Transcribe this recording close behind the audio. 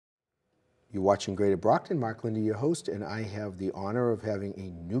You're watching Greater Brockton. Mark Lindy, your host, and I have the honor of having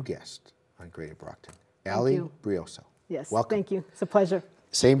a new guest on Greater Brockton, Alyzandra Brioso. Yes, welcome. Thank you. It's a pleasure.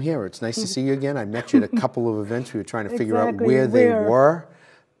 Same here. It's nice to see you again. I met you at a couple of events. We were trying to figure out where they were.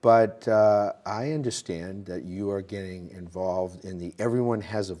 But I understand that you are getting involved in the Everyone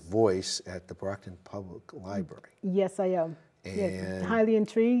Has a Voice at the Brockton Public Library. Yes, I am. And yes, highly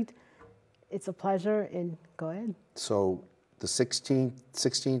intrigued. It's a pleasure, and go ahead. So the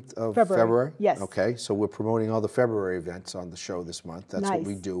 16th of February? Yes. Okay, so we're promoting all the February events on the show this month. That's nice. What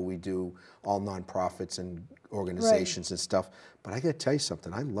we do. We do all nonprofits and organizations and stuff. But I got to tell you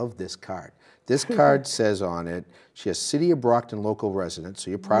something. I love this card. This card says on it, she has City of Brockton local resident, so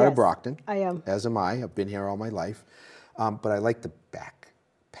you're proud of Brockton. I am. As am I. I've been here all my life. But I like the back.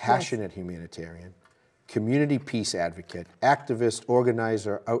 Passionate humanitarian, community peace advocate, activist,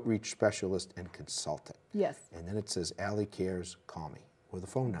 organizer, outreach specialist, and consultant. Yes. And then it says, Ally Cares, call me, with a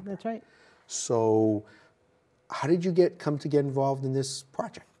phone number. That's right. So how did you come to get involved in this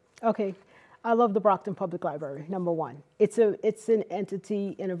project? Okay. I love the Brockton Public Library, number one. It's an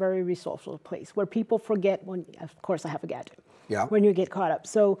entity in a very resourceful place where people forget when, of course I have a gadget, when you get caught up.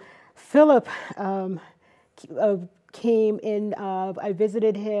 So Philip came in, I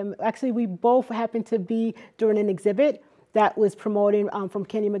visited him. Actually, we both happened to be during an exhibit that was promoting from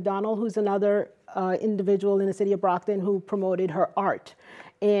Kenny McDonald, who's another individual in the city of Brockton who promoted her art.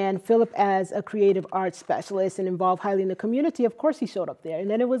 And Philip, as a creative arts specialist and involved highly in the community, of course he showed up there. And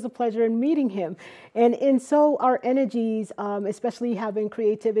then it was a pleasure in meeting him. And so our energies, especially having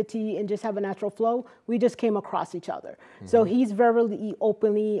creativity and just have a natural flow, we just came across each other. Mm-hmm. So he's very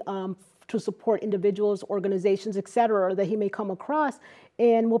openly to support individuals, organizations, et cetera, that he may come across,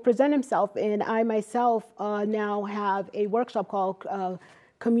 and will present himself. And I myself now have a workshop called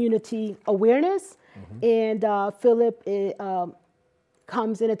Community Awareness. Mm-hmm. And Philip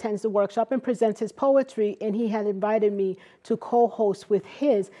comes and attends the workshop and presents his poetry, and he had invited me to co-host with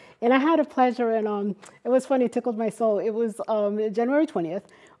his. And I had a pleasure, and it was funny, it tickled my soul. It was January 20th,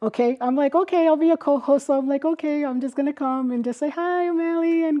 okay? I'm like, okay, I'll be a co-host. So I'm like, okay, I'm just gonna come and just say, hi, I'm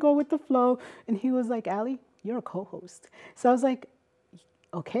Ally, and go with the flow. And he was like, Ally, you're a co-host. So I was like,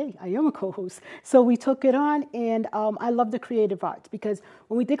 okay, I am a co-host. So we took it on, and I love the creative arts, because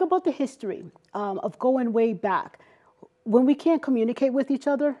when we think about the history of going way back, when we can't communicate with each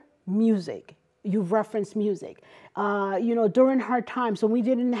other, music, you've referenced music. You know, during hard times, when we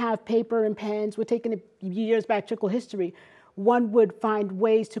didn't have paper and pens, we're taking it years back, trickle history, one would find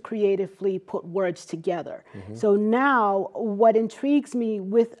ways to creatively put words together. Mm-hmm. So now what intrigues me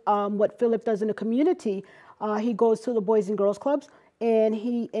with what Philip does in the community, he goes to the Boys and Girls Clubs, and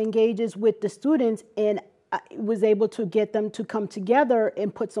he engages with the students, and was able to get them to come together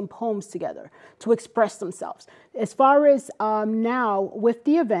and put some poems together to express themselves. As far as now with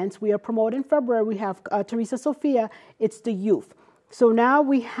the events, we are promoting in February, we have Teresa Sophia, it's the youth. So now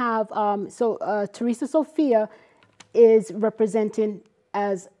we have, Teresa Sophia is representing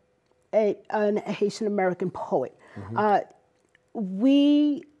as a Haitian American poet.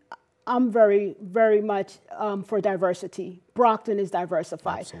 Mm-hmm. I'm very, very much for diversity. Brockton is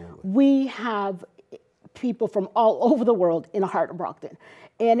diversified. Absolutely. We have people from all over the world in the heart of Brockton.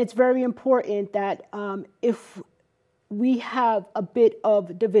 And it's very important that if we have a bit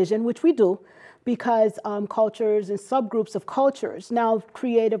of division, which we do, because cultures and subgroups of cultures, now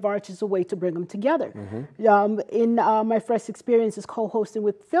creative arts is a way to bring them together. Mm-hmm. In my first experience as co-hosting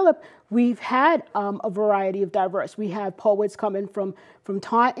with Philip, we've had a variety of diverse. We have poets coming from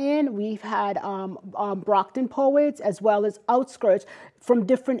Taunton, we've had Brockton poets, as well as outskirts from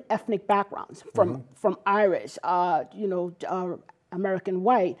different ethnic backgrounds, from Irish, American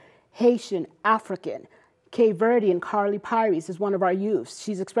white, Haitian, African, Cape Verdean. Carly Pires is one of our youths.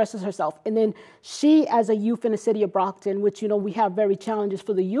 She expresses herself. And then she, as a youth in the city of Brockton, which, we have very challenges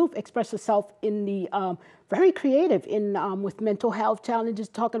for the youth, expresses herself in the very creative with mental health challenges,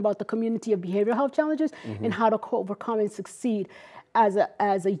 talking about the community of behavioral health challenges, and how to overcome and succeed as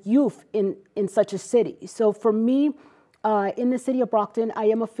a youth in such a city. So for me, in the city of Brockton, I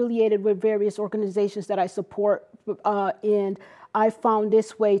am affiliated with various organizations that I support, and I found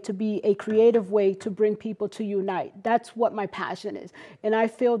this way to be a creative way to bring people to unite. That's what my passion is. And I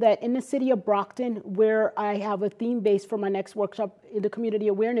feel that in the city of Brockton, where I have a theme base for my next workshop in the community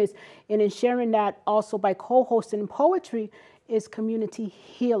awareness, and in sharing that also by co-hosting poetry, is community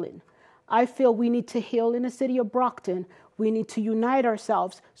healing. I feel we need to heal in the city of Brockton. We need to unite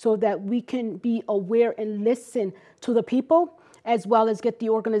ourselves so that we can be aware and listen to the people, as well as get the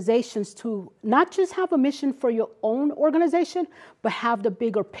organizations to not just have a mission for your own organization, but have the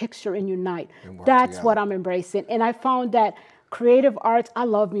bigger picture and unite. That's what I'm embracing. And I found that Creative arts, I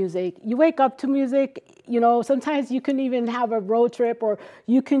love music. You wake up to music, you know, sometimes you can even have a road trip or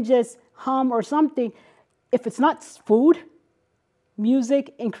you can just hum or something. If it's not food,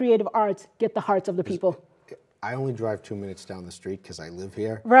 music and creative arts get the hearts of the people. I only drive 2 minutes down the street because I live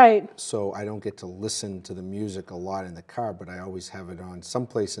here. Right. So I don't get to listen to the music a lot in the car, but I always have it on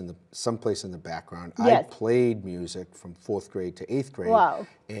someplace in the background. Yes. I played music from 4th grade to 8th grade. Wow.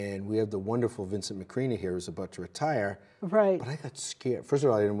 And we have the wonderful Vincent McCreena here who's about to retire. Right. But I got scared. First of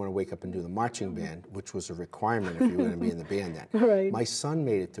all, I didn't want to wake up and do the marching band, which was a requirement if you were going to be in the band then. Right. My son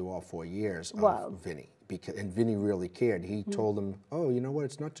made it through all 4 years of Vinny. And Vinny really cared. He told him, oh, you know what,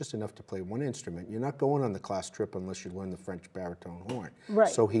 it's not just enough to play one instrument. You're not going on the class trip unless you learn the French baritone horn. Right.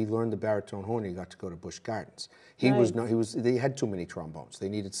 So he learned the baritone horn and he got to go to Busch Gardens. They had too many trombones. They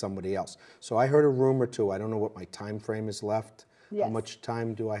needed somebody else. So I heard a room or two. I don't know what my time frame is left. Yes. How much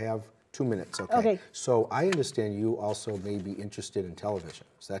time do I have? 2 minutes, Okay. So I understand you also may be interested in television.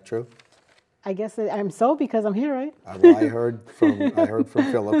 Is that true? I guess I'm so because I'm here, right? Well, I heard from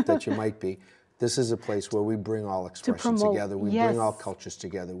Philip that you might be. This is a place where we bring all expressions together. We bring all cultures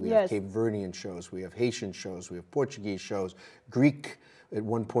together. We have Cape Verdean shows. We have Haitian shows. We have Portuguese shows. Greek. At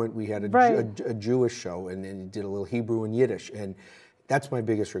one point, we had a Jewish show, and then did a little Hebrew and Yiddish. And that's my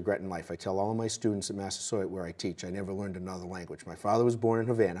biggest regret in life. I tell all of my students at Massasoit where I teach, I never learned another language. My father was born in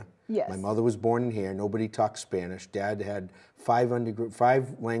Havana. Yes. My mother was born in here. Nobody talked Spanish. Dad had 5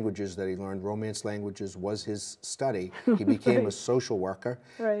 languages that he learned. Romance languages was his study. He became a social worker,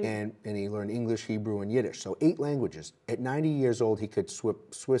 and he learned English, Hebrew, and Yiddish. So 8 languages. At 90 years old, he could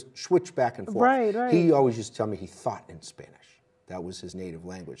switch back and forth. He always used to tell me he thought in Spanish. That was his native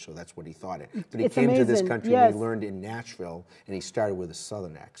language, so that's what he thought it. But he came to this country and he learned in Nashville, and he started with a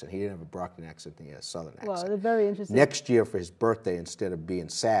Southern accent. He didn't have a Brockton accent, he had a Southern accent. Wow, that's very interesting. Next year for his birthday, instead of being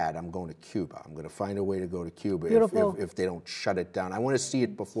sad, I'm going to Cuba. I'm going to find a way to go to Cuba if they don't shut it down. I want to see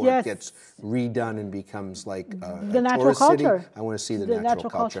it before it gets redone and becomes like the natural culture. City. I want to see the natural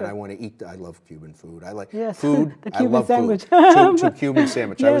culture. And I want to eat. I love Cuban food. I like food. The Cuban I love sandwich. Food. to Cuban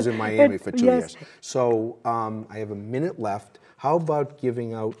sandwich. I was in Miami for 2 years. So I have a minute left. How about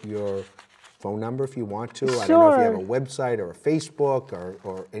giving out your phone number if you want to? I don't know if you have a website or a Facebook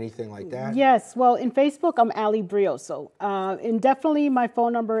or anything like that. Yes, well, in Facebook, I'm Aly Brioso. And definitely my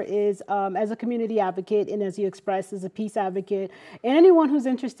phone number is as a community advocate and as you expressed, as a peace advocate. And anyone who's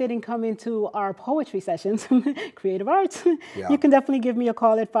interested in coming to our poetry sessions, creative arts, you can definitely give me a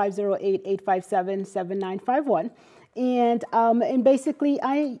call at 508-857-7951. And basically,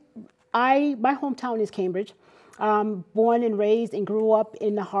 my hometown is Cambridge. Born and raised and grew up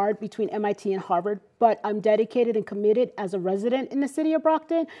in the heart between MIT and Harvard, but I'm dedicated and committed as a resident in the city of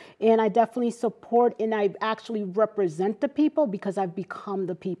Brockton, and I definitely support and I actually represent the people because I've become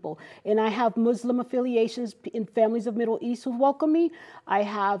the people. And I have Muslim affiliations in families of Middle East who welcome me. I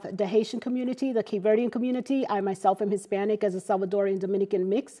have the Haitian community, the Cape Verdean community. I myself am Hispanic as a Salvadorian Dominican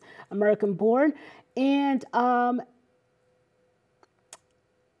mix, American born, and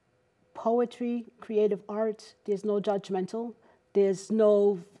poetry, creative arts, there's no judgmental, there's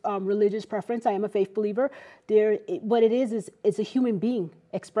no religious preference. I am a faith believer. What it is it's a human being.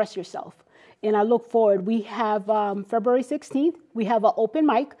 Express yourself. And I look forward. We have February 16th, we have an open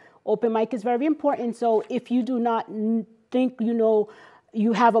mic. Open mic is very important. So if you do not think you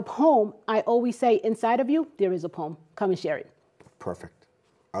have a poem, I always say inside of you, there is a poem. Come and share it. Perfect.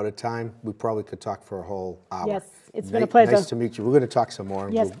 Out of time, we probably could talk for a whole hour. Yes, it's been a pleasure. Nice to meet you. We're going to talk some more.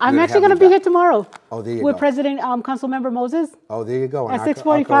 Yes, I'm actually going to be here tomorrow. Oh, there you go. With President Councilmember Moses. Oh, there you go. At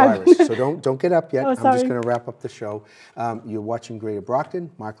 6:45. So don't get up yet. Oh, I'm just going to wrap up the show. You're watching Greater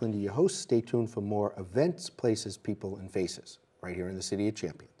Brockton. Mark Lindy, your host. Stay tuned for more events, places, people, and faces right here in the City of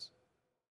Champions.